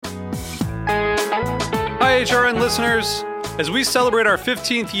HRN listeners. As we celebrate our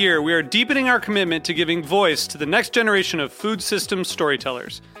 15th year, we are deepening our commitment to giving voice to the next generation of food systems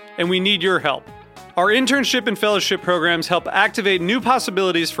storytellers, and we need your help. Our internship and fellowship programs help activate new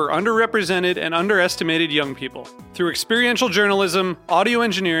possibilities for underrepresented and underestimated young people through experiential journalism, audio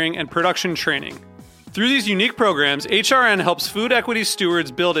engineering, and production training. Through these unique programs, HRN helps food equity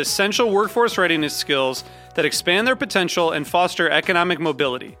stewards build essential workforce readiness skills that expand their potential and foster economic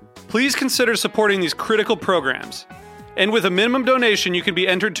mobility. Please consider supporting these critical programs. And with a minimum donation, you can be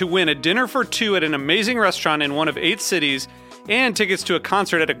entered to win a dinner for two at an amazing restaurant in one of 8 cities and tickets to a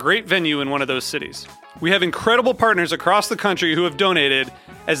concert at a great venue in one of those cities. We have incredible partners across the country who have donated,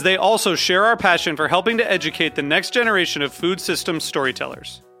 as they also share our passion for helping to educate the next generation of food systems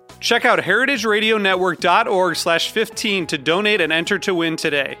storytellers. Check out heritageradionetwork.org/15 to donate and enter to win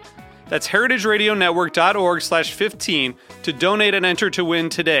today. That's heritageradionetwork.org/15 to donate and enter to win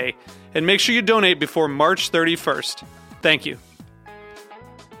today. And make sure you donate before March 31st. Thank you.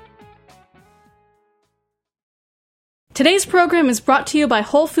 Today's program is brought to you by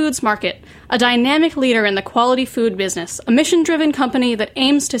Whole Foods Market, a dynamic leader in the quality food business, a mission-driven company that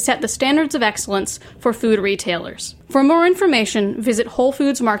aims to set the standards of excellence for food retailers. For more information, visit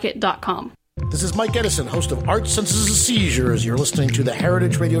WholeFoodsMarket.com. This is Mike Edison, host of Art Senses and Seizures. You're listening to the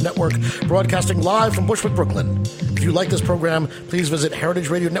Heritage Radio Network, broadcasting live from Bushwick, Brooklyn. If you like this program, please visit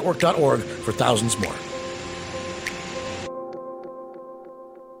heritageradionetwork.org for thousands more.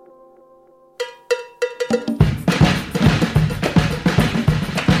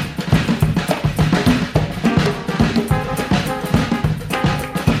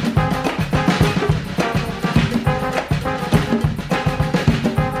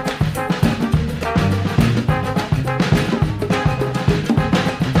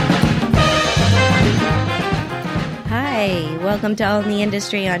 Welcome to All in the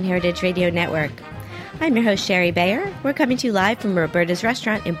Industry on Heritage Radio Network. I'm your host, Sherry Bayer. We're coming to you live from Roberta's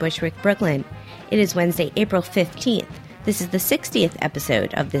Restaurant in Bushwick, Brooklyn. It is Wednesday, April 15th. This is the 60th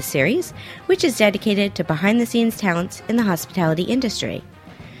episode of this series, which is dedicated to behind-the-scenes talents in the hospitality industry.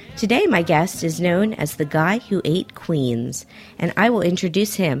 Today, my guest is known as the guy who ate queens, and I will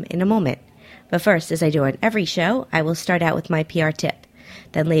introduce him in a moment. But first, as I do on every show, I will start out with my PR tip.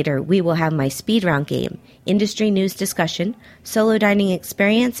 Then later, we will have my speed round game, industry news discussion, solo dining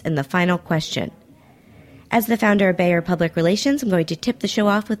experience, and the final question. As the founder of Bayer Public Relations, I'm going to tip the show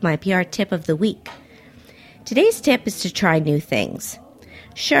off with my PR tip of the week. Today's tip is to try new things.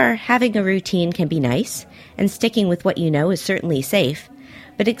 Sure, having a routine can be nice, and sticking with what you know is certainly safe,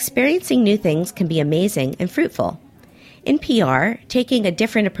 but experiencing new things can be amazing and fruitful. In PR, taking a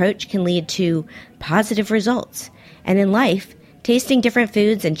different approach can lead to positive results, and in life, tasting different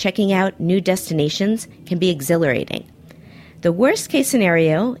foods and checking out new destinations can be exhilarating. The worst case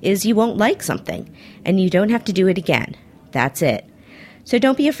scenario is you won't like something, and you don't have to do it again. That's it. So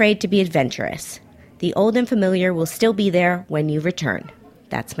don't be afraid to be adventurous. The old and familiar will still be there when you return.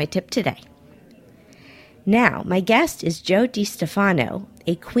 That's my tip today. Now, my guest is Joe DiStefano,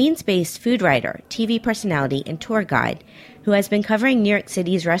 a Queens-based food writer, TV personality, and tour guide who has been covering New York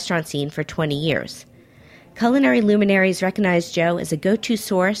City's restaurant scene for 20 years. Culinary luminaries recognize Joe as a go-to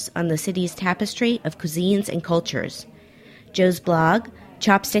source on the city's tapestry of cuisines and cultures. Joe's blog,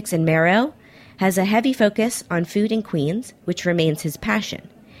 Chopsticks and Marrow, has a heavy focus on food in Queens, which remains his passion.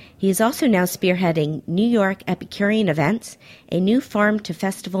 He is also now spearheading New York Epicurean events, a new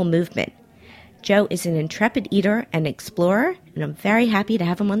farm-to-festival movement. Joe is an intrepid eater and explorer, and I'm very happy to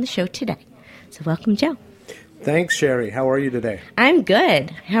have him on the show today. So welcome, Joe. Thanks, Sherry. How are you today? I'm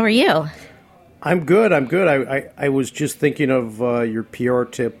good. How are you? I'm good. I was just thinking of your PR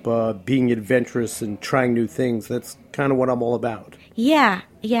tip, being adventurous and trying new things. That's kind of what I'm all about. Yeah.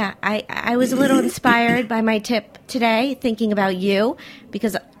 I was a little inspired by my tip today, thinking about you,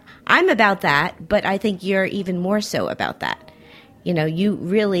 because I'm about that, but I think you're even more so about that. You know, you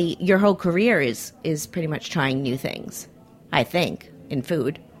really, your whole career is pretty much trying new things, I think, in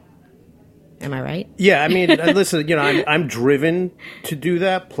food. Am I right? Yeah, I mean, listen, I'm driven to do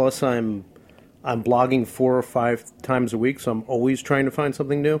that, plus I'm blogging 4 or 5 times a week, so I'm always trying to find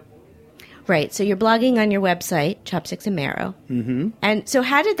something new. Right. So you're blogging on your website, Chopsticks and Marrow. Mm-hmm. And so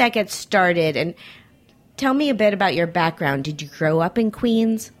how did that get started? And tell me a bit about your background. Did you grow up in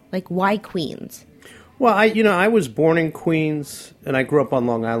Queens? Like, why Queens? Well, I was born in Queens, and I grew up on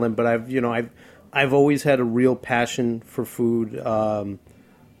Long Island, but I've always had a real passion for food.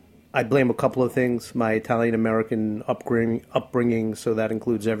 I blame a couple of things: my Italian-American upbringing, so that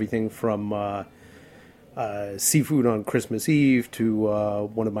includes everything from seafood on Christmas Eve to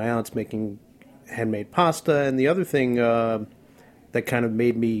one of my aunts making handmade pasta. And the other thing that kind of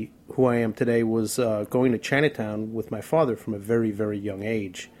made me who I am today was going to Chinatown with my father from a very, very young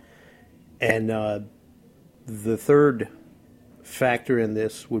age. And the third factor in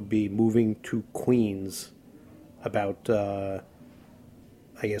this would be moving to Queens about,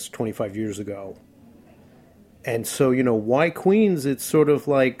 25 years ago. And so, why Queens? It's sort of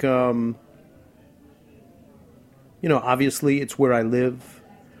like, obviously it's where I live.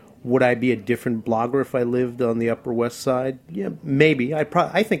 Would I be a different blogger if I lived on the Upper West Side? Yeah, maybe.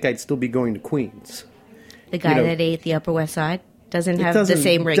 I think I'd still be going to Queens. The guy that ate the Upper West Side doesn't have the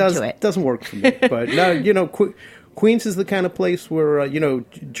same ring to it. Doesn't work for me. But no, Queens is the kind of place where,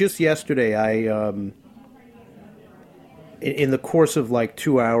 just yesterday in the course of like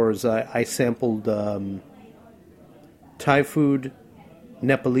 2 hours, I sampled Thai food,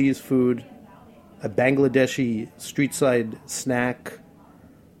 Nepalese food, a Bangladeshi street side snack,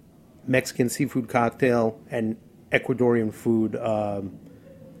 Mexican seafood cocktail, and Ecuadorian food,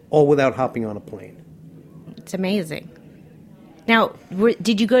 all without hopping on a plane. It's amazing. Now,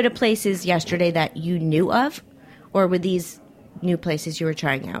 did you go to places yesterday that you knew of, or were these new places you were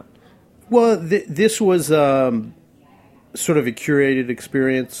trying out? Well, this was sort of a curated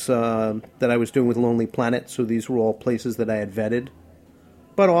experience that I was doing with Lonely Planet, so these were all places that I had vetted.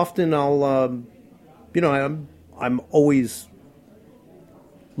 But often I'll, I'm always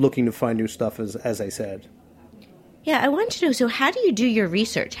looking to find new stuff, as I said. Yeah, I want to know, so how do you do your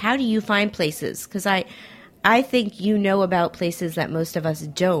research? How do you find places? Because I think you know about places that most of us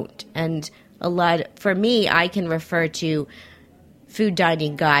don't. And for me, I can refer to food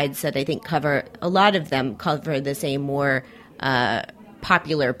dining guides that I think a lot of them cover the same more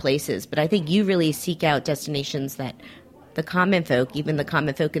popular places. But I think you really seek out destinations that the common folk, even the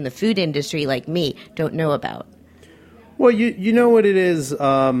common folk in the food industry like me, don't know about. Well, you know what it is.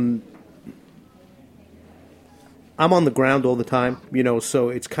 I'm on the ground all the time, so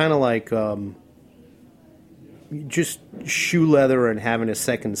it's kind of like just shoe leather and having a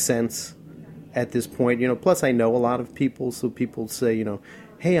second sense at this point. Plus I know a lot of people, so people say,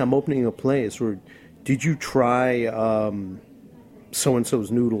 hey, I'm opening a place, or did you try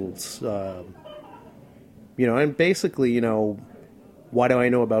so-and-so's noodles? And basically, why do I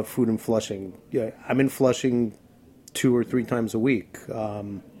know about food in Flushing? Yeah, I'm in Flushing 2 or 3 times a week.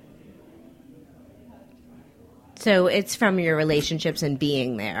 So it's from your relationships and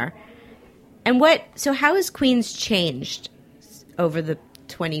being there. And so how has Queens changed over the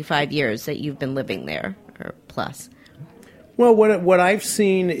 25 years that you've been living there, or plus? Well, what I've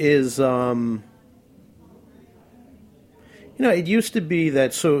seen is, it used to be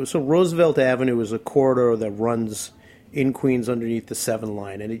that, so Roosevelt Avenue is a corridor that runs in Queens underneath the 7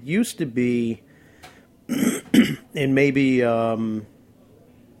 line, and it used to be in maybe,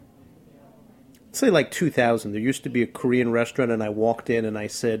 say like 2000, there used to be a Korean restaurant, and I walked in and I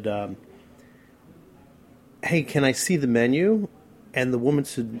said, hey, can I see the menu? And the woman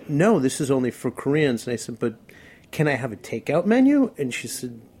said, no, this is only for Koreans. And I said, but can I have a takeout menu? And she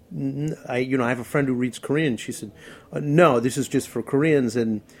said, I have a friend who reads Korean. She said, no, this is just for Koreans.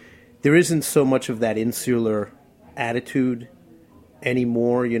 And there isn't so much of that insular attitude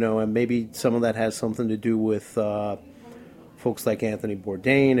anymore, and maybe some of that has something to do with folks like Anthony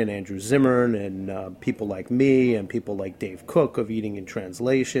Bourdain and Andrew Zimmern and people like me and people like Dave Cook of Eating in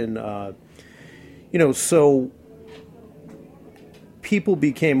Translation. So people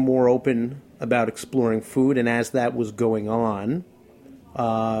became more open about exploring food, and as that was going on,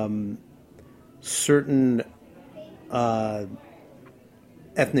 certain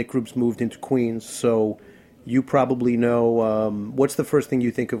ethnic groups moved into Queens. So you probably know, what's the first thing you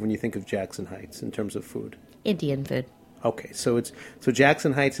think of when you think of Jackson Heights in terms of food? Indian food. Okay, so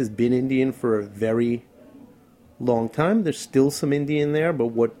Jackson Heights has been Indian for a very long time. There's still some Indian there, but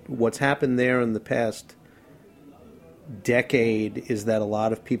what's happened there in the past decade is that a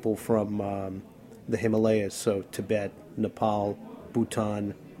lot of people from the Himalayas, so Tibet, Nepal,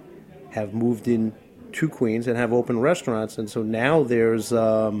 Bhutan, have moved in to Queens and have opened restaurants, and so now there's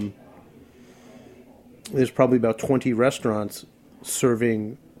probably about 20 restaurants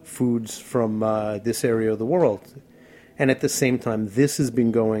serving foods from this area of the world. And at the same time, this has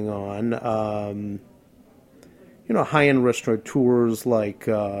been going on. High-end restaurateurs like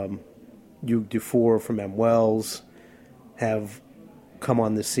Hugues Dufour from M. Wells have come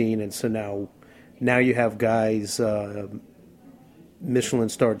on the scene, and so now you have guys,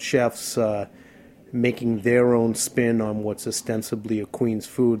 Michelin-starred chefs, making their own spin on what's ostensibly a Queens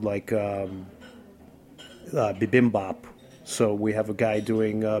food, like bibimbap. So we have a guy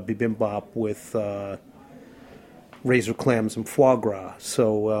doing bibimbap with razor clams and foie gras.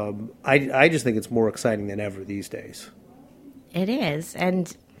 So I just think it's more exciting than ever these days. It is.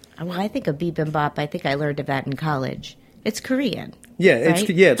 And well, I think of bibimbap. I think I learned of that in college. It's Korean. Yeah, right?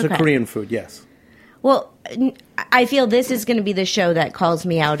 it's a Korean food, yes. Well, I feel this is going to be the show that calls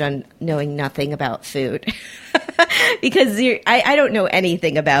me out on knowing nothing about food. Because I don't know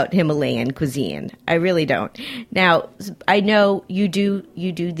anything about Himalayan cuisine. I really don't. Now, I know you do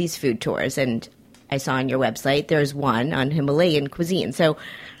these food tours, and I saw on your website there's one on Himalayan cuisine. So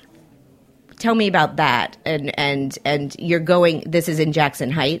tell me about that. And you're going, this is in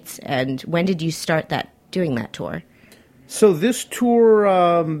Jackson Heights, and when did you start doing that tour? So this tour,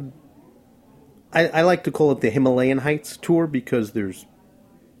 I like to call it the Himalayan Heights tour because there's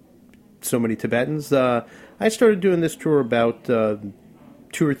so many Tibetans. I started doing this tour about 2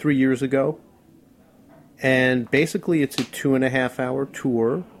 or 3 years ago. And basically it's a 2.5-hour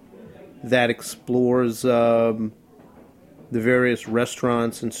tour that explores the various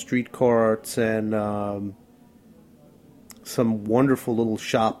restaurants and street carts and some wonderful little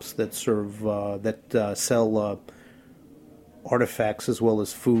shops that serve, sell artifacts as well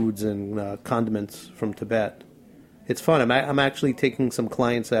as foods and condiments from Tibet. It's fun. I'm actually taking some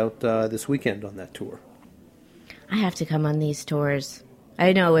clients out this weekend on that tour. I have to come on these tours.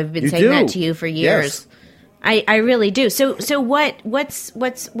 I know I've been saying that to you for years. Yes. I really do. So what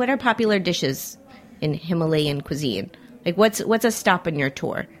are popular dishes in Himalayan cuisine? Like what's a stop on your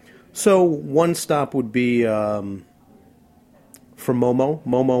tour? So one stop would be for momo.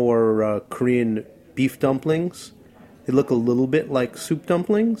 Momo are Korean beef dumplings. They look a little bit like soup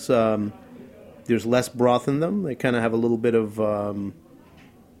dumplings. There's less broth in them. They kind of have a little bit of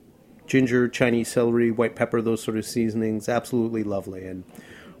ginger, Chinese celery, white pepper, those sort of seasonings. Absolutely lovely. And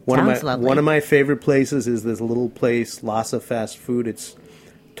one of my favorite places is this little place, Lhasa Fast Food. It's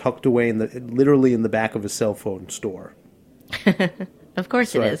tucked away literally in the back of a cell phone store. Of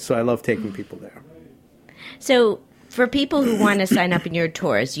course it is. So I love taking people there. So for people who want to sign up in your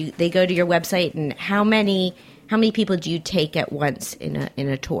tours, they go to your website, and how many people do you take at once in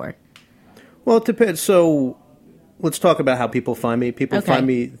a tour? Well, it depends. So let's talk about how people find me. People find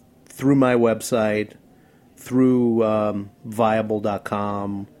me through my website, through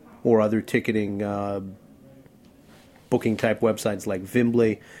Viable.com, or other ticketing booking type websites like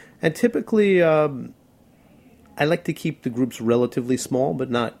Vimbly. And typically, I like to keep the groups relatively small,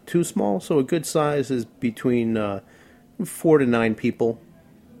 but not too small. So a good size is between 4 to 9 people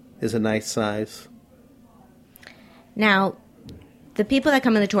is a nice size. Now, the people that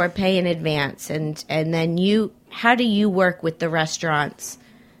come on the tour pay in advance, and then how do you work with the restaurants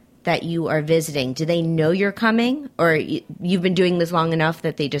that you are visiting? Do they know you're coming, or you've been doing this long enough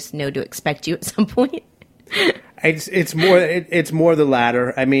that they just know to expect you at some point? It's more the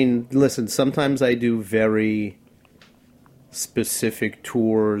latter. I mean, listen, sometimes I do very specific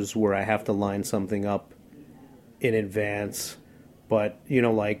tours where I have to line something up in advance, but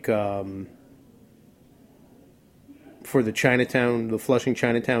like for the Flushing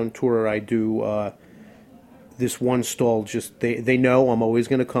Chinatown tour, I do this one stall. Just they know I'm always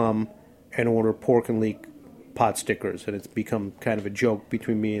going to come and order pork and leek pot stickers, and it's become kind of a joke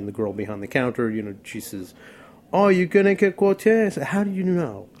between me and the girl behind the counter. She says, "Oh, you're going to get guotier?" I said, "How do you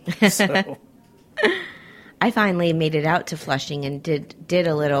know?" So I finally made it out to Flushing and did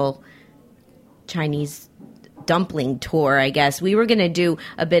a little Chinese dumpling tour, I guess. We were going to do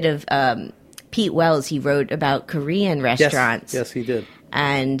a bit of Pete Wells. He wrote about Korean restaurants. Yes, he did.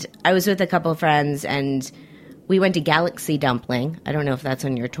 And I was with a couple of friends, and we went to Galaxy Dumpling. I don't know if that's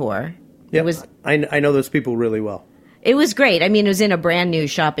on your tour. Yeah, I know those people really well. It was great. I mean, it was in a brand new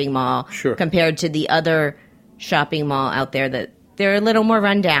shopping mall compared to the other shopping mall out there that they're a little more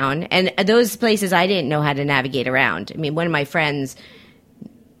run down. And those places I didn't know how to navigate around. I mean, one of my friends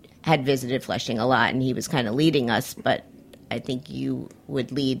had visited Flushing a lot, and he was kind of leading us, but I think you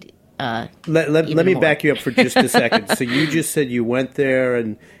would lead Let me back you up for just a second. So you just said you went there,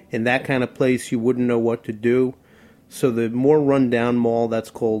 and in that kind of place you wouldn't know what to do. So the more run-down mall, that's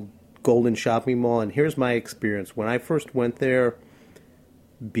called Golden Shopping Mall. And here's my experience. When I first went there,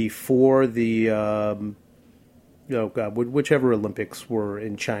 before the, whichever Olympics were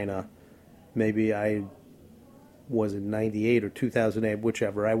in China, maybe I was in 98 or 2008,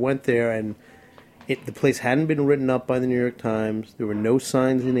 whichever. I went there, and the place hadn't been written up by the New York Times. There were no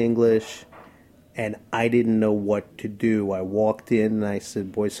signs in English, and I didn't know what to do. I walked in, and I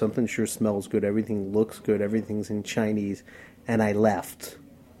said, boy, something sure smells good. Everything looks good. Everything's in Chinese. And I left.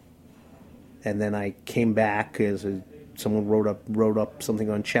 And then I came back as someone wrote up something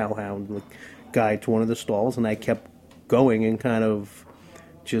on Chowhound, the guide to one of the stalls, and I kept going and kind of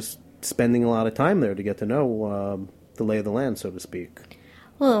just spending a lot of time there to get to know the lay of the land, so to speak.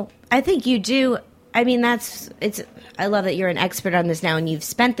 Well, I think you do I mean, I love that you're an expert on this now and you've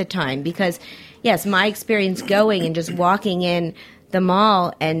spent the time because, yes, my experience going and just walking in the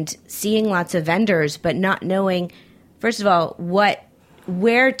mall and seeing lots of vendors, but not knowing, first of all,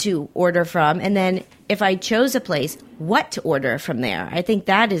 where to order from, and then if I chose a place, what to order from there. I think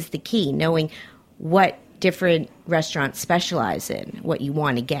that is the key, knowing what different restaurants specialize in, what you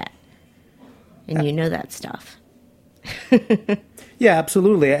want to get. And you know that stuff. Yeah,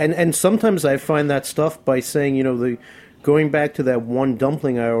 absolutely. And sometimes I find that stuff by saying, going back to that one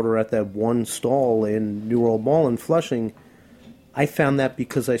dumpling I order at that one stall in New World Mall in Flushing, I found that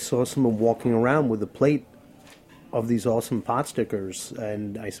because I saw someone walking around with a plate of these awesome pot stickers.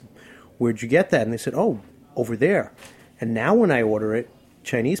 And I said, where'd you get that? And they said, oh, over there. And now when I order it,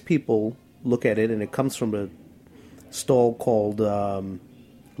 Chinese people look at it, and it comes from a stall called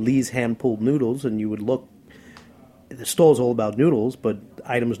Lee's Hand-Pulled Noodles, and you would look. The stall is all about noodles, but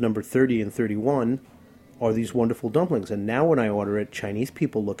items number 30 and 31 are these wonderful dumplings. And now when I order it, Chinese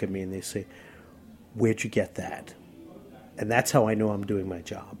people look at me and they say, where'd you get that? And that's how I know I'm doing my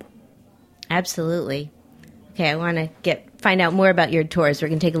job. Absolutely. Okay, I want to find out more about your tours. We're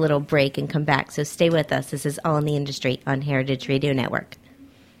going to take a little break and come back. So stay with us. This is All in the Industry on Heritage Radio Network.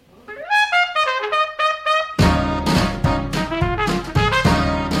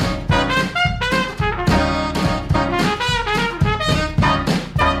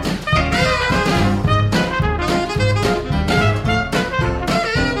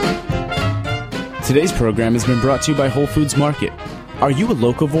 Today's program has been brought to you by Whole Foods Market. Are you a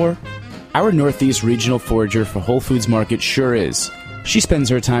locavore? Our Northeast regional forager for Whole Foods Market sure is. She spends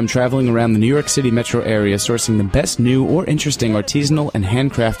her time traveling around the New York City metro area sourcing the best new or interesting artisanal and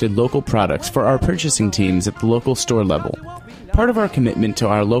handcrafted local products for our purchasing teams at the local store level. Part of our commitment to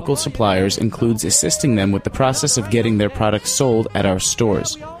our local suppliers includes assisting them with the process of getting their products sold at our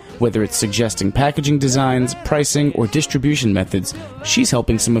stores. Whether it's suggesting packaging designs, pricing, or distribution methods, she's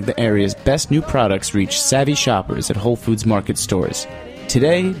helping some of the area's best new products reach savvy shoppers at Whole Foods Market stores.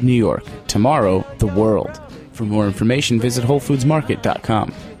 Today, New York. Tomorrow, the world. For more information, visit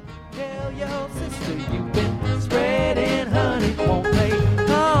WholeFoodsMarket.com. Tell your sister you've been spreading honey, won't they?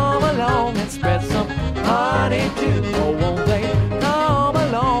 Come along and spread some honey too. Oh, won't they? Come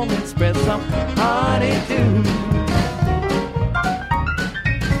along and spread some honey too.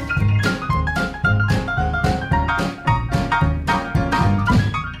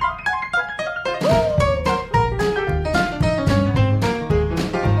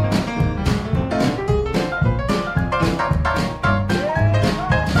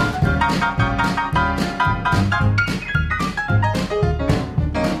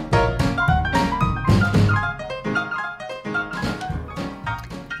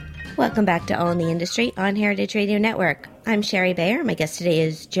 Welcome back to All in the Industry on Heritage Radio Network. I'm Sherry Bayer. My guest today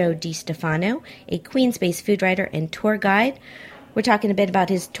is Joe DiStefano, a Queens-based food writer and tour guide. We're talking a bit about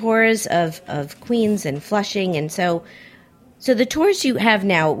his tours of Queens and Flushing. And so the tours you have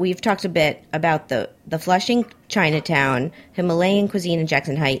now, we've talked a bit about the Flushing Chinatown, Himalayan cuisine in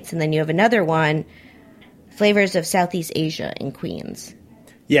Jackson Heights, and then you have another one, Flavors of Southeast Asia in Queens.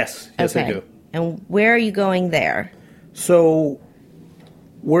 Yes, I do. And where are you going there? So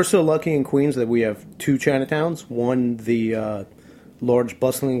we're so lucky in Queens that we have two Chinatowns. One, the large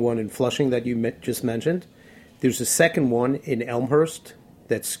bustling one in Flushing that you just mentioned. There's a second one in Elmhurst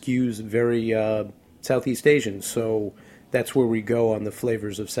that skews very Southeast Asian. So that's where we go on the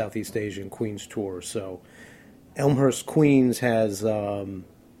Flavors of Southeast Asian Queens tour. So Elmhurst, Queens has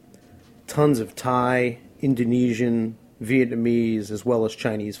tons of Thai, Indonesian, Vietnamese, as well as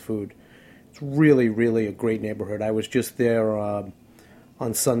Chinese food. It's really, really a great neighborhood. I was just there on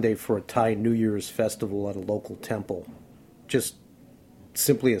Sunday for a Thai New Year's festival at a local temple. Just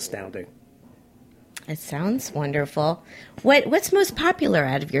simply astounding. It sounds wonderful. What's most popular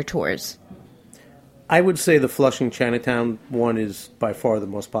out of your tours? I would say the Flushing Chinatown one is by far the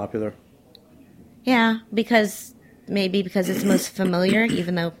most popular. Yeah, because it's most familiar,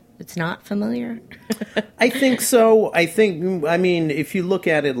 even though it's not familiar. I think so. I mean, if you look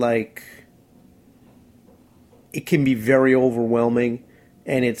at it like, it can be very overwhelming.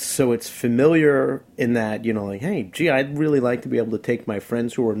 And it's familiar in that, like, hey, gee, I'd really like to be able to take my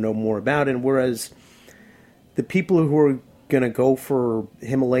friends who know more about it. Whereas the people who are going to go for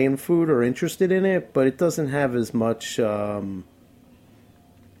Himalayan food are interested in it, but it doesn't have as much,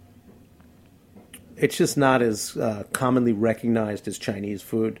 it's just not as commonly recognized as Chinese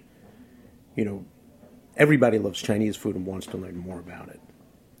food. Everybody loves Chinese food and wants to learn more about it.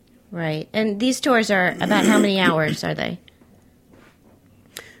 Right. And these tours are about how many hours are they?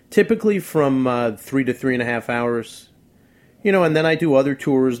 Typically from 3 to 3.5 hours, and then I do other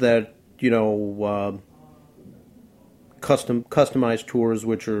tours that, customized tours,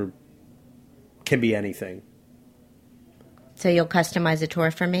 which can be anything. So you'll customize a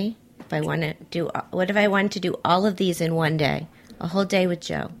tour for me? If I want to do, what if I wanted to do all of these in one day? A whole day with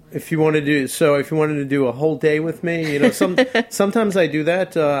Joe. If you wanted to do a whole day with me, sometimes I do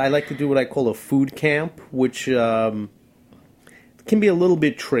that. I like to do what I call a food camp, which can be a little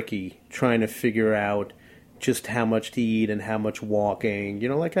bit tricky trying to figure out just how much to eat and how much walking.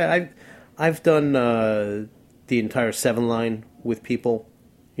 I've done the entire 7 line with people.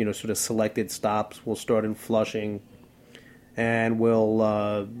 Sort of selected stops. We'll start in Flushing, and we'll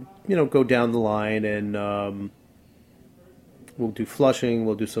go down the line and. We'll do Flushing,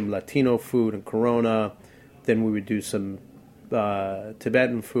 we'll do some Latino food in Corona, then we would do some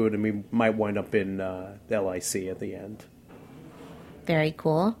Tibetan food, and we might wind up in LIC at the end. Very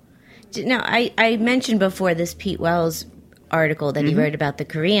cool. Now, I mentioned before this Pete Wells article that he wrote about the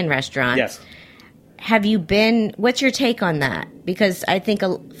Korean restaurant. Yes. Have you been, what's your take on that? Because I think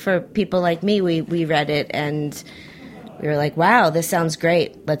for people like me, we read it and we were like, wow, this sounds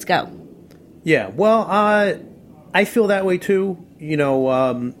great. Let's go. Yeah, well, I feel that way too,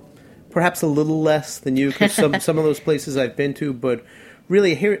 perhaps a little less than you, because some of those places I've been to, but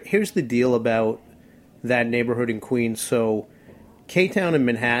really here's the deal about that neighborhood in Queens. So K-Town in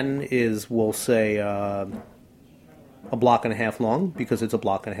Manhattan is, we'll say, a block and a half long, because it's a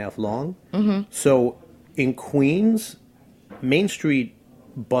block and a half long. Mm-hmm. So in Queens, Main Street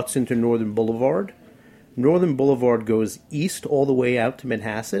butts into Northern Boulevard. Northern Boulevard goes east all the way out to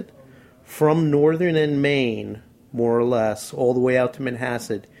Manhasset. From Northern and Main, more or less, all the way out to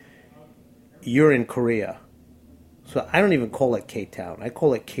Manhasset, you're in Korea. So I don't even call it K-Town. I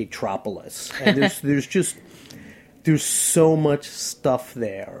call it K-Tropolis. And there's so much stuff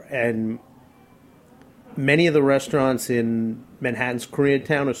there. And many of the restaurants in Manhattan's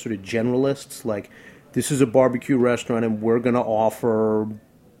Koreatown are sort of generalists. Like, this is a barbecue restaurant, and we're going to offer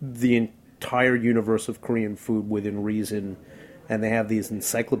the entire universe of Korean food within reason. And they have these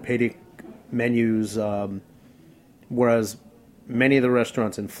encyclopedic menus, whereas many of the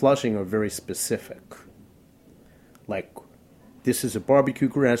restaurants in Flushing are very specific. Like, this is a barbecue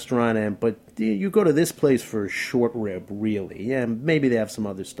restaurant, but you go to this place for short rib, really. Yeah, maybe they have some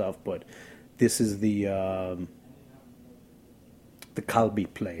other stuff, but this is the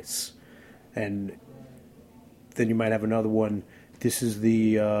kalbi place. And then you might have another one. This is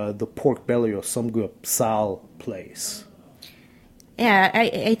the pork belly or samgyeopsal place. Yeah,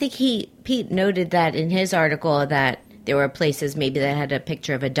 I think Pete noted that in his article that there were places maybe that had a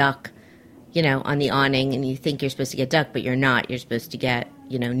picture of a duck, on the awning, and you think you're supposed to get duck, but you're not. You're supposed to get,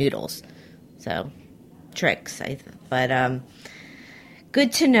 noodles. So, tricks. But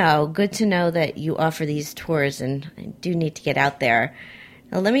good to know. Good to know that you offer these tours, and I do need to get out there.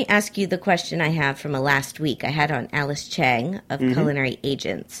 Now, let me ask you the question I have from last week. I had on Alice Chang of Culinary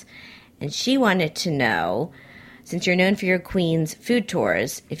Agents, and she wanted to know, since you're known for your Queens food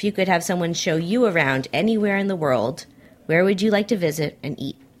tours, if you could have someone show you around anywhere in the world, where would you like to visit and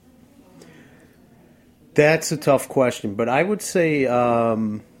eat? That's a tough question, but I would say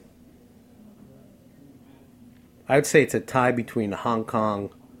it's a tie between Hong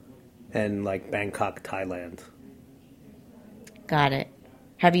Kong and like Bangkok, Thailand. Got it.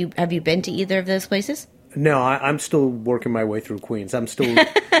 Have you been to either of those places? No, I'm still working my way through Queens. I'm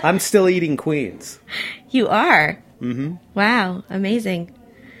still eating Queens. You are? Mm-hmm. Wow, amazing.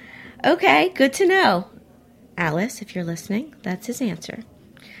 Okay, good to know. Alice, if you're listening, that's his answer.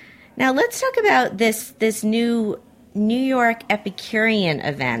 Now let's talk about this new New York Epicurean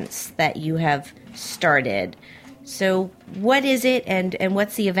events that you have started. So what is it, and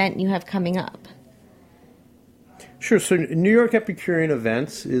what's the event you have coming up? Sure. So New York Epicurean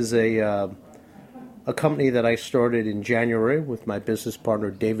Events is a company that I started in January with my business partner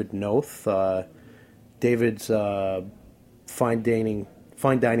David Noth. David's fine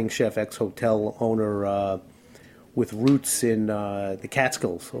dining chef, ex-hotel owner with roots in the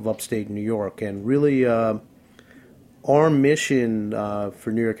Catskills of upstate New York. And really our mission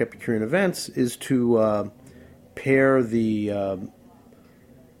for New York Epicurean Events is to pair the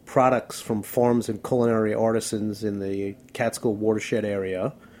products from farms and culinary artisans in the Catskill watershed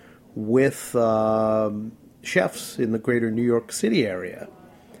area with chefs in the greater New York City area.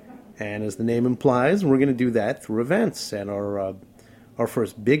 And as the name implies, we're going to do that through events. And our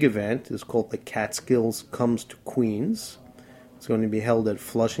first big event is called the Catskills Comes to Queens. It's going to be held at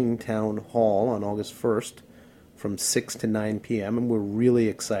Flushing Town Hall on August 1st from 6 to 9 p.m., and we're really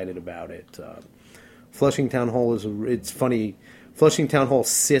excited about it. Flushing Town Hall it's funny, Flushing Town Hall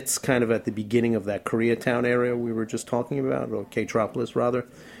sits kind of at the beginning of that Koreatown area we were just talking about, or K-Tropolis rather.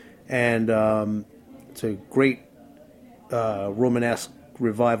 And it's a great Romanesque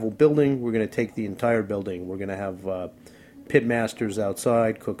revival building. We're going to take the entire building. We're going to have pit masters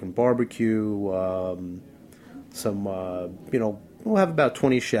outside cooking barbecue. We'll have about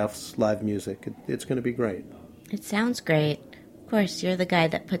 20 chefs, live music. It's going to be great. It sounds great. Of course, you're the guy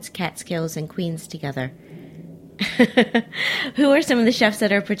that puts Catskills and Queens together. Who are some of the chefs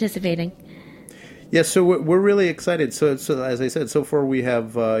that are participating? Yeah, so we're really excited. So as I said, so far we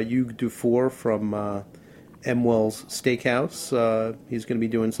have Hugues Dufour from M. Wells Steakhouse. He's going to be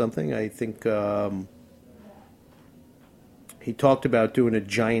doing something. I think he talked about doing a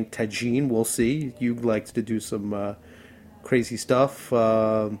giant tagine. We'll see. Hugues likes to do some crazy stuff.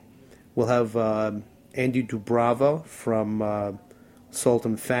 We'll have Andy Dubrava from Salt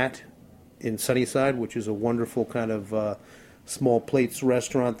and Fat in Sunnyside, which is a wonderful kind of small plates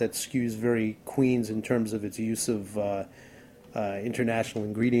restaurant that skews very Queens in terms of its use of international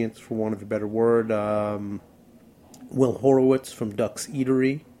ingredients, for want of a better word. Will Horowitz from Duck's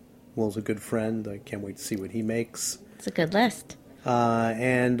Eatery. Will's a good friend. I can't wait to see what he makes. It's a good list.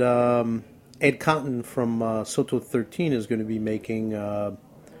 And Ed Cotton from Soto 13 is going to be making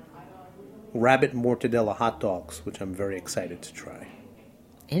rabbit mortadella hot dogs, which I'm very excited to try.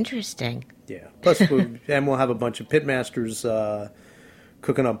 Interesting. Yeah. Plus, we'll have a bunch of pitmasters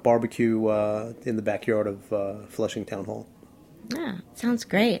cooking up barbecue in the backyard of Flushing Town Hall. Yeah, sounds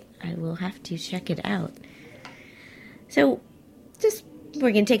great. I will have to check it out. So,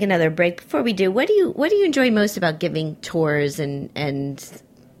 we're going to take another break. Before we do, what do you enjoy most about giving tours and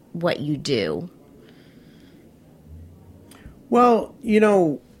what you do? Well,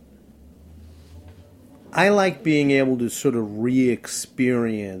 I like being able to sort of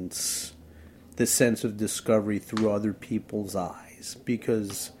re-experience the sense of discovery through other people's eyes,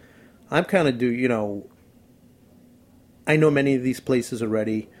 because I'm kind of I know many of these places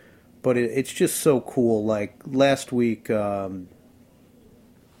already, but it's just so cool. Like last week, I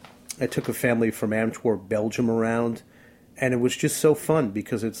took a family from Antwerp, Belgium around, and it was just so fun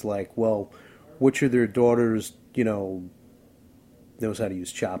because it's like, well, which of their daughters, knows how to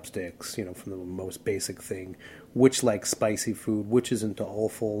use chopsticks, from the most basic thing, which likes spicy food, which is into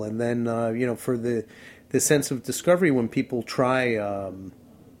offal, and then, for the sense of discovery when people try, I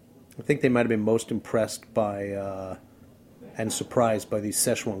think they might have been most impressed by and surprised by these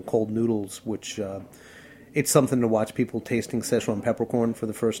Szechuan cold noodles, which it's something to watch people tasting Szechuan peppercorn for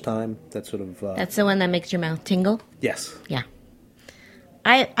the first time. That sort of... That's the one that makes your mouth tingle? Yes. Yeah.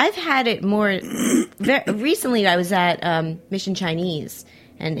 I've had it more recently. I was at Mission Chinese,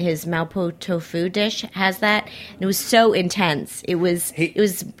 and his Maopo tofu dish has that, and it was so intense.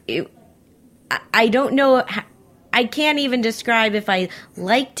 I don't know. I can't even describe if I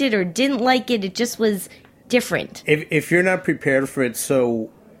liked it or didn't like it. It just was different. If you're not prepared for it, we'll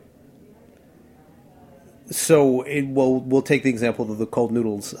take the example of the cold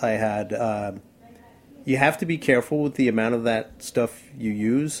noodles I had. You have to be careful with the amount of that stuff you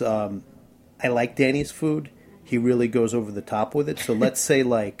use. I like Danny's food. He really goes over the top with it. So let's say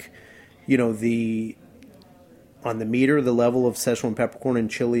on the meter, the level of Szechuan peppercorn and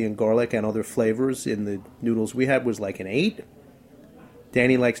chili and garlic and other flavors in the noodles we had was like an 8.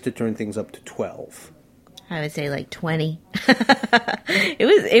 Danny likes to turn things up to 12. I would say like 20.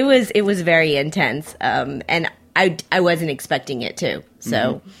 It was very intense, and I wasn't expecting it to.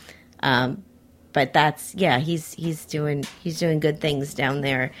 So. Mm-hmm. But that's he's doing good things down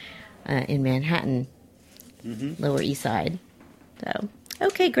there in Manhattan, Lower East Side. So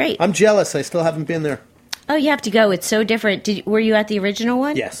okay, great. I'm jealous. I still haven't been there. Oh, you have to go. It's so different. Were you at the original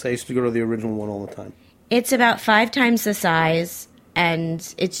one? Yes, I used to go to the original one all the time. It's about 5 times the size,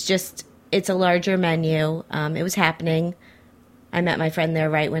 and it's a larger menu. It was happening. I met my friend there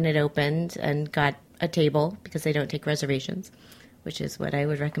right when it opened and got a table because they don't take reservations, which is what I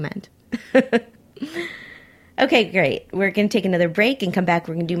would recommend. Okay, great. We're going to take another break and come back.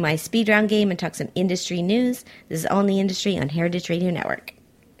 We're going to do my speed round game and talk some industry news. This is All in the Industry on Heritage Radio Network.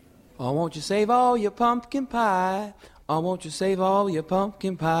 Oh, won't you save all your pumpkin pie? Oh, won't you save all your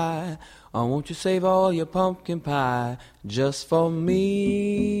pumpkin pie? Oh, won't you save all your pumpkin pie just for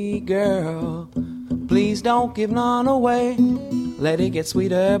me, girl? Please don't give none away. Let it get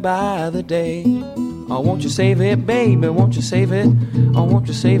sweeter by the day. Oh, won't you save it, baby? Won't you save it? Oh, won't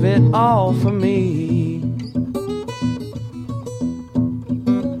you save it all for me?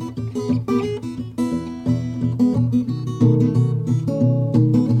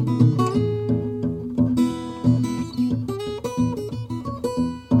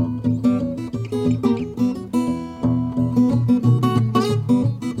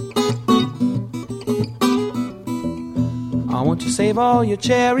 save all your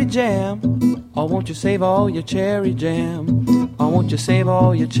cherry jam? Or won't you save all your cherry jam? Or won't you save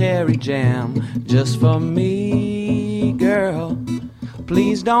all your cherry jam just for me, girl?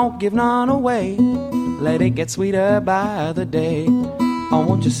 Please don't give none away. Let it get sweeter by the day. Or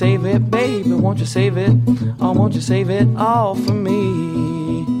won't you save it, baby? Won't you save it? Or won't you save it all for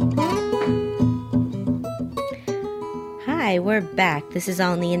me? Hi, we're back. This is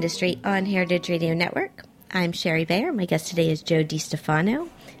All in the Industry on Heritage Radio Network. I'm Sherry Bayer. My guest today is Joe DiStefano.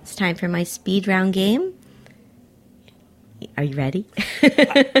 It's time for my speed round game. Are you ready?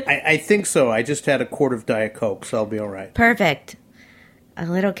 I think so. I just had a quart of Diet Coke, so I'll be all right. Perfect. A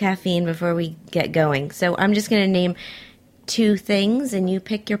little caffeine before we get going. So I'm just going to name 2 things, and you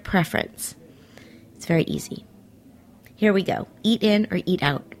pick your preference. It's very easy. Here we go. Eat in or eat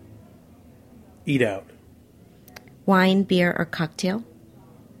out? Eat out. Wine, beer, or cocktail?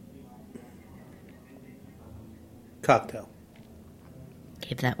 Cocktail.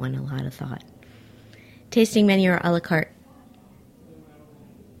 Give that one a lot of thought. Tasting menu or a la carte?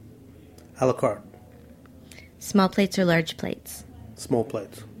 A la carte. Small plates or large plates? Small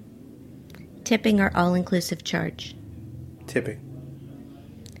plates. Tipping or all-inclusive charge? Tipping.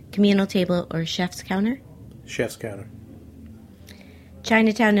 Communal table or chef's counter? Chef's counter.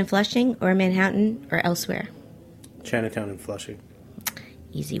 Chinatown in Flushing or Manhattan or elsewhere? Chinatown and Flushing.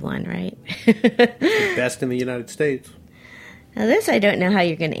 Easy one, right? The best in the United States. Now this I don't know how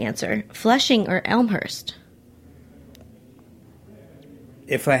you're going to answer. Flushing or Elmhurst?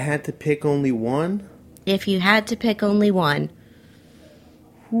 If I had to pick only one? If you had to pick only one.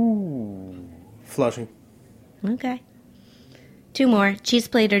 Flushing. Okay. 2 more. Cheese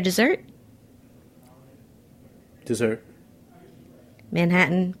plate or dessert? Dessert.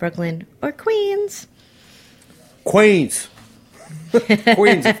 Manhattan, Brooklyn, or Queens? Queens.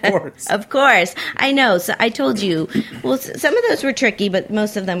 Queens, of course. Of course. I know. So I told you. Well, some of those were tricky, but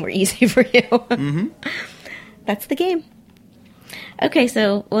most of them were easy for you. Mm-hmm. That's the game. Okay,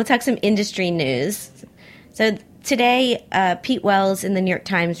 so we'll talk some industry news. So today, Pete Wells in the New York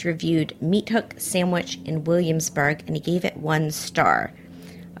Times reviewed Meat Hook Sandwich in Williamsburg, and he gave it 1 star.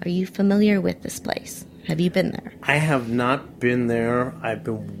 Are you familiar with this place? Have you been there? I have not been there. I've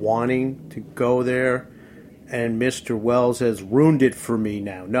been wanting to go there, and Mr. Wells has ruined it for me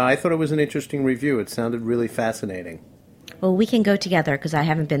now. No, I thought it was an interesting review. It sounded really fascinating. Well, we can go together because I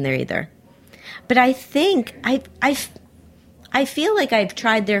haven't been there either. But I think I feel like I've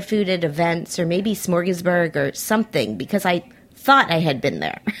tried their food at events or maybe Smorgasburg or something because I thought I had been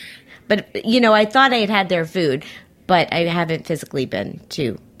there. But, I thought I had had their food, but I haven't physically been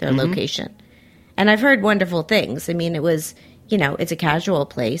to their location. And I've heard wonderful things. I mean, it was, it's a casual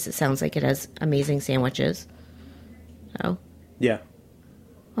place. It sounds like it has amazing sandwiches. So. Yeah.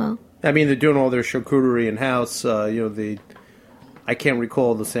 Well. I mean, they're doing all their charcuterie in-house. I can't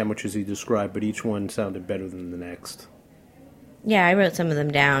recall the sandwiches he described, but each one sounded better than the next. Yeah, I wrote some of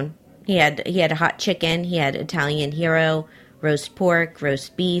them down. He had a hot chicken. He had Italian hero, roast pork,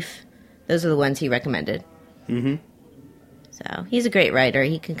 roast beef. Those are the ones he recommended. Mm-hmm. So he's a great writer.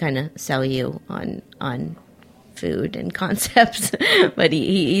 He can kind of sell you on food and concepts, but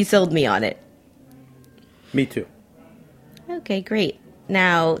he sold me on it. Me too. Okay, great.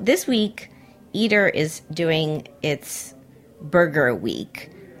 Now, this week, Eater is doing its Burger Week.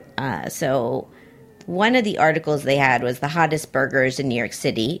 So one of the articles they had was the hottest burgers in New York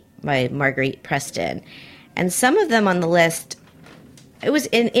City by Marguerite Preston. And some of them on the list, it was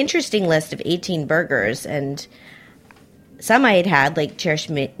an interesting list of 18 burgers, and some I had, like Cherish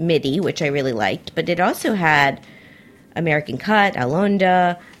Midi, which I really liked, but it also had American Cut,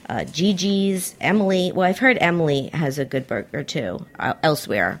 Alonda, Gigi's, Emily. Well, I've heard Emily has a good burger, too,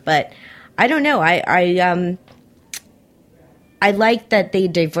 elsewhere. But I don't know. I liked that they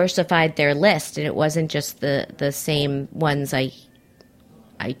diversified their list, and it wasn't just the same ones I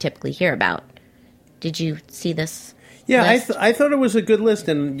typically hear about. Did you see this? Yeah, list? I thought it was a good list,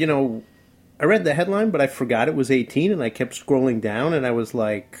 and, I read the headline, but I forgot it was 18, and I kept scrolling down, and I was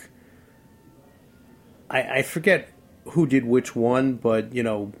like, I forget who did which one, but,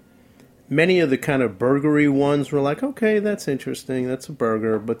 many of the kind of burgery ones were like, okay, that's interesting, that's a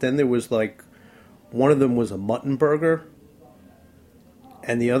burger, but then there was like, one of them was a mutton burger,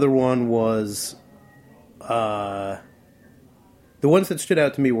 and the other one was, the ones that stood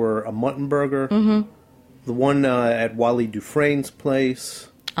out to me were a mutton burger, the one at Wally Dufresne's place,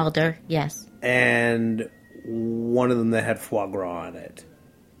 Alder, yes. And one of them that had foie gras on it.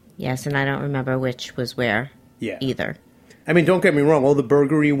 Yes, and I don't remember which was where either. I mean, don't get me wrong, all the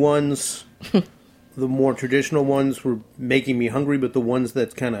burgery ones, the more traditional ones were making me hungry, but the ones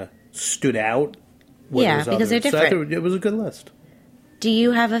that kind of stood out because they're different. So I thought it was a good list. Do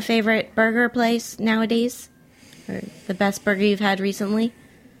you have a favorite burger place nowadays? Or the best burger you've had recently?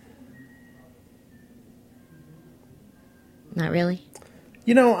 Not really?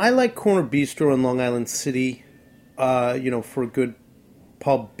 I like Corner Bistro in Long Island City, for a good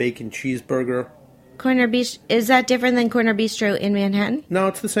pub bacon cheeseburger. Corner Bistro, is that different than Corner Bistro in Manhattan? No,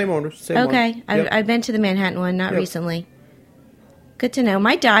 it's the same owners. Okay, Yep. I've been to the Manhattan one, not recently. Good to know.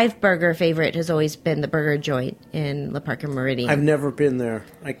 My dive burger favorite has always been the burger joint in La Parker Meridian. I've never been there.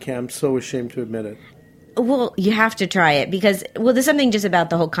 I'm so ashamed to admit it. Well, you have to try it because, there's something just about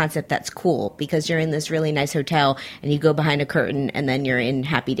the whole concept that's cool because you're in this really nice hotel and you go behind a curtain and then you're in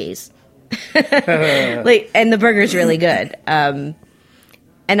Happy Days. And the burger's really good. And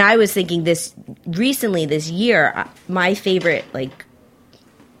I was thinking this year, my favorite,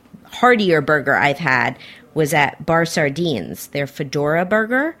 heartier burger I've had was at Bar Sardines, their Fedora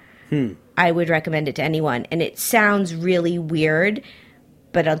burger. I would recommend it to anyone. And it sounds really weird,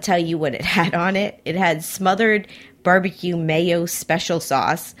 but I'll tell you what it had on it. It had smothered barbecue mayo special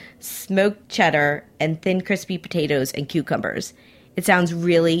sauce, smoked cheddar, and thin crispy potatoes and cucumbers. It sounds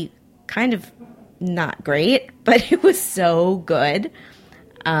really kind of not great, but it was so good.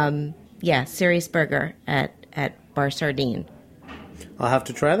 Serious burger at Bar Sardine. I'll have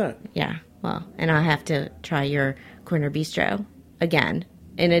to try that. Yeah, well, and I'll have to try your Corner Bistro again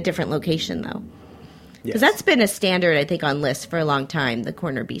in a different location, though. Because that's been a standard, I think, on lists for a long time, the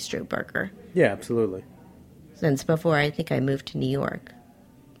Corner Bistro burger. Yeah, absolutely. Since before I think I moved to New York.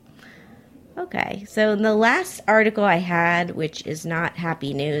 Okay, so the last article I had, which is not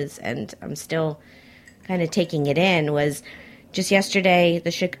happy news, and I'm still kind of taking it in, was just yesterday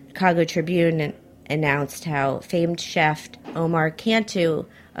the Chicago Tribune announced how famed chef Omar Cantu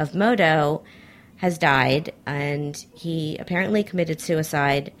of Moto has died, and he apparently committed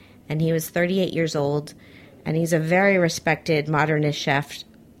suicide, and he was 38 years old, and he's a very respected modernist chef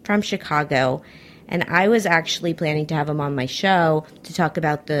from Chicago. And I was actually planning to have him on my show to talk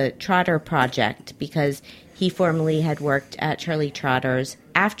about the Trotter Project because he formerly had worked at Charlie Trotter's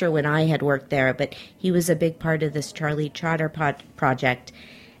after when I had worked there, but he was a big part of this Charlie Trotter project.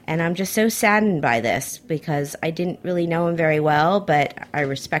 And I'm just so saddened by this because I didn't really know him very well, but I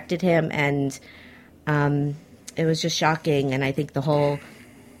respected him, and it was just shocking. And I think the whole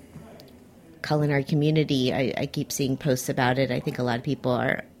culinary community, I keep seeing posts about it. I think a lot of people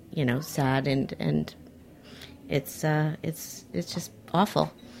are, sad, and it's just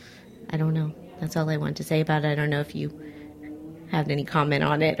awful. I don't know. That's all I want to say about it. I don't know if you have any comment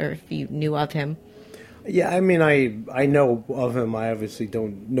on it or if you knew of him. Yeah, I mean, I know of him. I obviously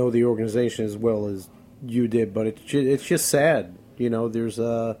don't know the organization as well as you did, but it's just sad. There's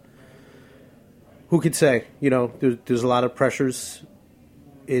who could say? There's a lot of pressures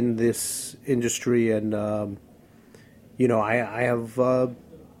in this industry, and I have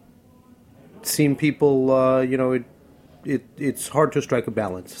seen people. It's hard to strike a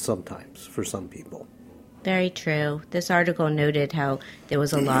balance sometimes for some people. Very true. This article noted how there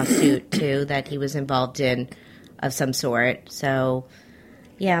was a lawsuit, too, that he was involved in of some sort. So,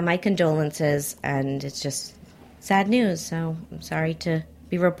 yeah, my condolences, and it's just sad news. So I'm sorry to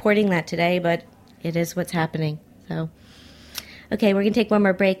be reporting that today, but it is what's happening. So, okay, we're going to take one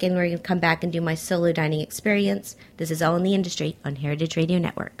more break, and we're going to come back and do my solo dining experience. This is All in the Industry on Heritage Radio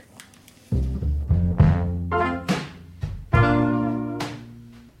Network.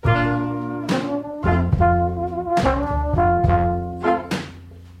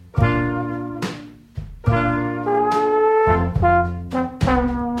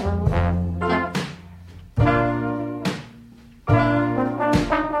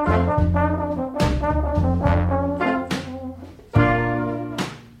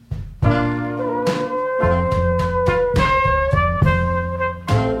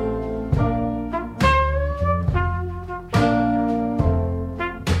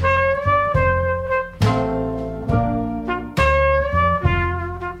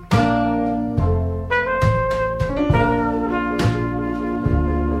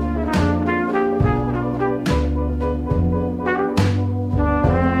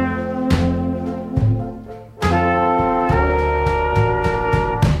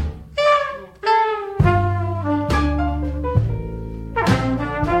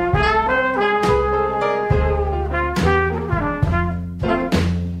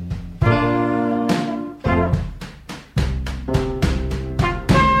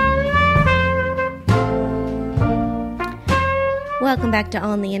 Welcome back to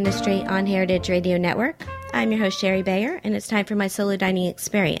All in the Industry on Heritage Radio Network. I'm your host, Sherry Bayer, and it's time for my solo dining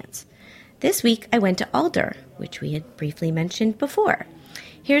experience. This week, I went to Alder, which we had briefly mentioned before.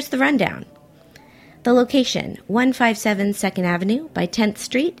 Here's the rundown. The location, 157 2nd Avenue by 10th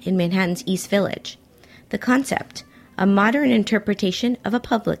Street in Manhattan's East Village. The concept, a modern interpretation of a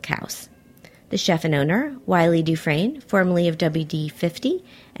public house. The chef and owner, Wiley Dufresne, formerly of WD50,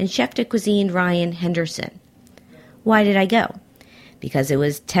 and chef de cuisine Ryan Henderson. Why did I go? Because it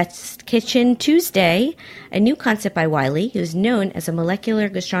was Test Kitchen Tuesday, a new concept by Wiley, who is known as a molecular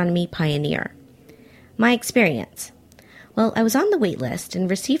gastronomy pioneer. My experience. Well, I was on the wait list and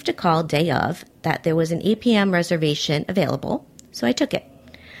received a call day of that there was an 8 p.m. reservation available, so I took it.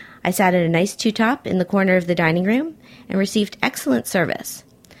 I sat at a nice two-top in the corner of the dining room and received excellent service.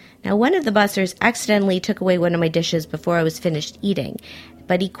 Now, one of the bussers accidentally took away one of my dishes before I was finished eating,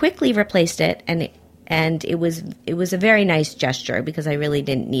 but he quickly replaced it, and it was a very nice gesture because I really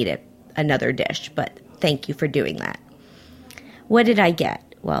didn't need another dish, but thank you for doing that. What did I get?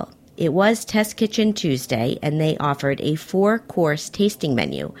 Well, it was Test Kitchen Tuesday, and they offered a 4-course tasting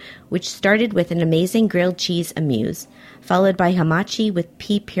menu, which started with an amazing grilled cheese amuse, followed by hamachi with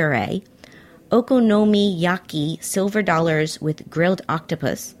pea puree, okonomiyaki silver dollars with grilled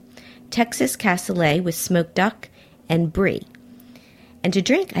octopus, Texas cassoulet with smoked duck, and brie. And to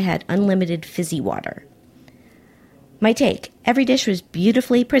drink, I had unlimited fizzy water. My take, every dish was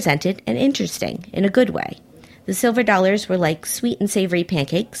beautifully presented and interesting in a good way. The silver dollars were like sweet and savory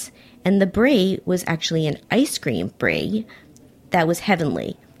pancakes, and the brie was actually an ice cream brie that was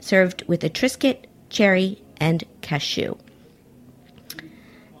heavenly, served with a Triscuit, cherry, and cashew.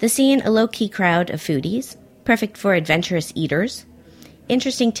 The scene, a low-key crowd of foodies, perfect for adventurous eaters.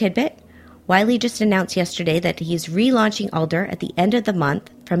 Interesting tidbit, Wiley just announced yesterday that he's relaunching Alder at the end of the month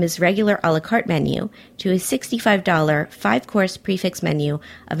from his regular a la carte menu to a $65 5-course prefix menu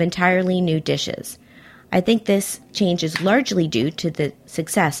of entirely new dishes. I think this change is largely due to the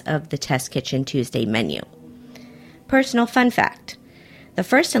success of the Test Kitchen Tuesday menu. Personal fun fact. The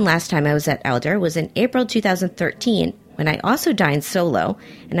first and last time I was at Alder was in April 2013 when I also dined solo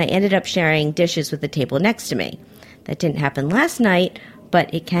and I ended up sharing dishes with the table next to me. That didn't happen last night,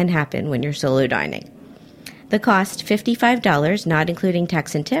 but it can happen when you're solo dining. The cost, $55, not including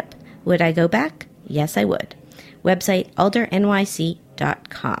tax and tip. Would I go back? Yes, I would. Website,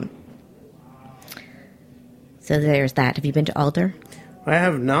 aldernyc.com. So there's that. Have you been to Alder? I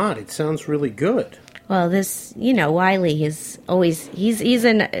have not. It sounds really good. Well, this, Wiley is always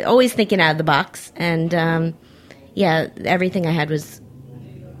always thinking out of the box, and everything I had was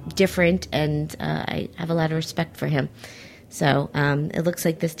different, and I have a lot of respect for him. So it looks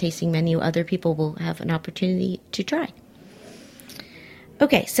like this tasting menu, other people will have an opportunity to try.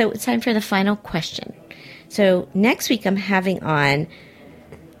 Okay, so it's time for the final question. So next week I'm having on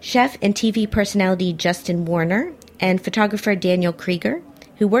chef and TV personality Justin Warner and photographer Daniel Krieger,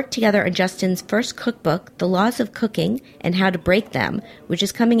 who worked together on Justin's first cookbook, The Laws of Cooking and How to Break Them, which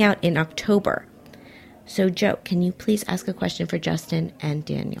is coming out in October. So, Joe, can you please ask a question for Justin and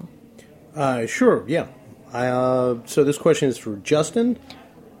Daniel? Sure, yeah. So this question is for Justin.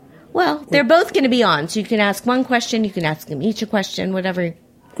 Well, they're both going to be on, so you can ask one question, you can ask them each a question, whatever.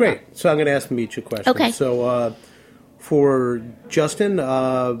 Great. So I'm going to ask them each a question. Okay. So for Justin,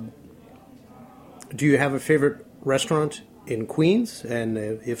 do you have a favorite restaurant in Queens? And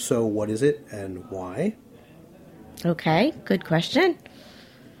if so, what is it and why? Okay, good question.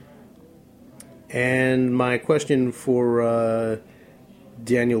 And my question for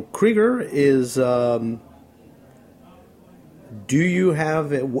Daniel Krieger is,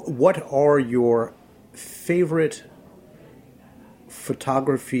 what are your favorite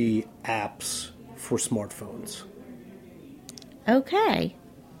photography apps for smartphones? Okay,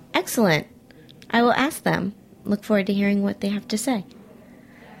 excellent. I will ask them. Look forward to hearing what they have to say.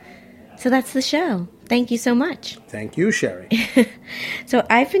 So that's the show. Thank you so much. Thank you, Sherry. So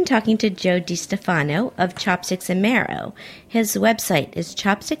I've been talking to Joe DiStefano of Chopsticks and Marrow. His website is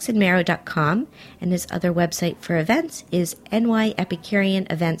chopsticksandmarrow.com, and his other website for events is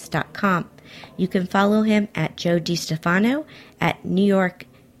nyepicureanevents.com. You can follow him at Joe DiStefano at New York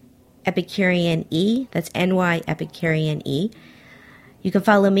Epicurean E. That's NY Epicurean E. You can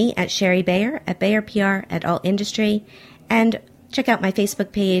follow me at Sherry Bayer at Bayer PR at All Industry, and check out my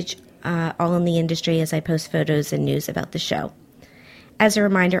Facebook page, All in the Industry, as I post photos and news about the show. As a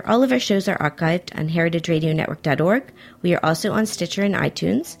reminder, all of our shows are archived on heritageradionetwork.org. We are also on Stitcher and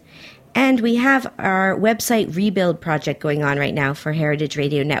iTunes. And we have our website rebuild project going on right now for Heritage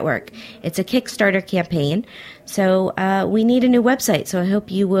Radio Network. It's a Kickstarter campaign, so we need a new website. So I hope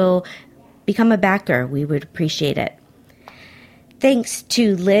you will become a backer. We would appreciate it. Thanks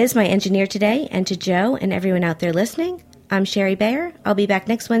to Liz, my engineer today, and to Joe and everyone out there listening. I'm Sherry Bayer. I'll be back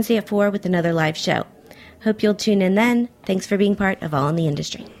next Wednesday at 4 with another live show. Hope you'll tune in then. Thanks for being part of All in the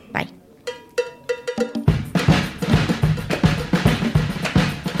Industry. Bye.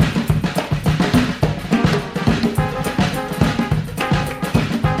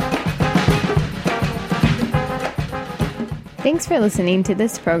 Thanks for listening to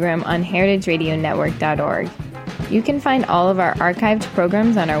this program on heritageradionetwork.org. You can find all of our archived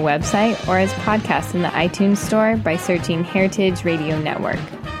programs on our website or as podcasts in the iTunes Store by searching Heritage Radio Network.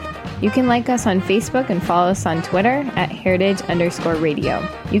 You can like us on Facebook and follow us on Twitter at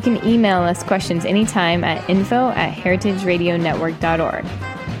heritage_radio. You can email us questions anytime at info@heritageradionetwork.org.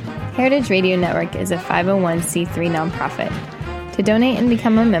 Heritage Radio Network is a 501c3 nonprofit. To donate and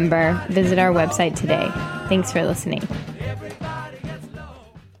become a member, visit our website today. Thanks for listening.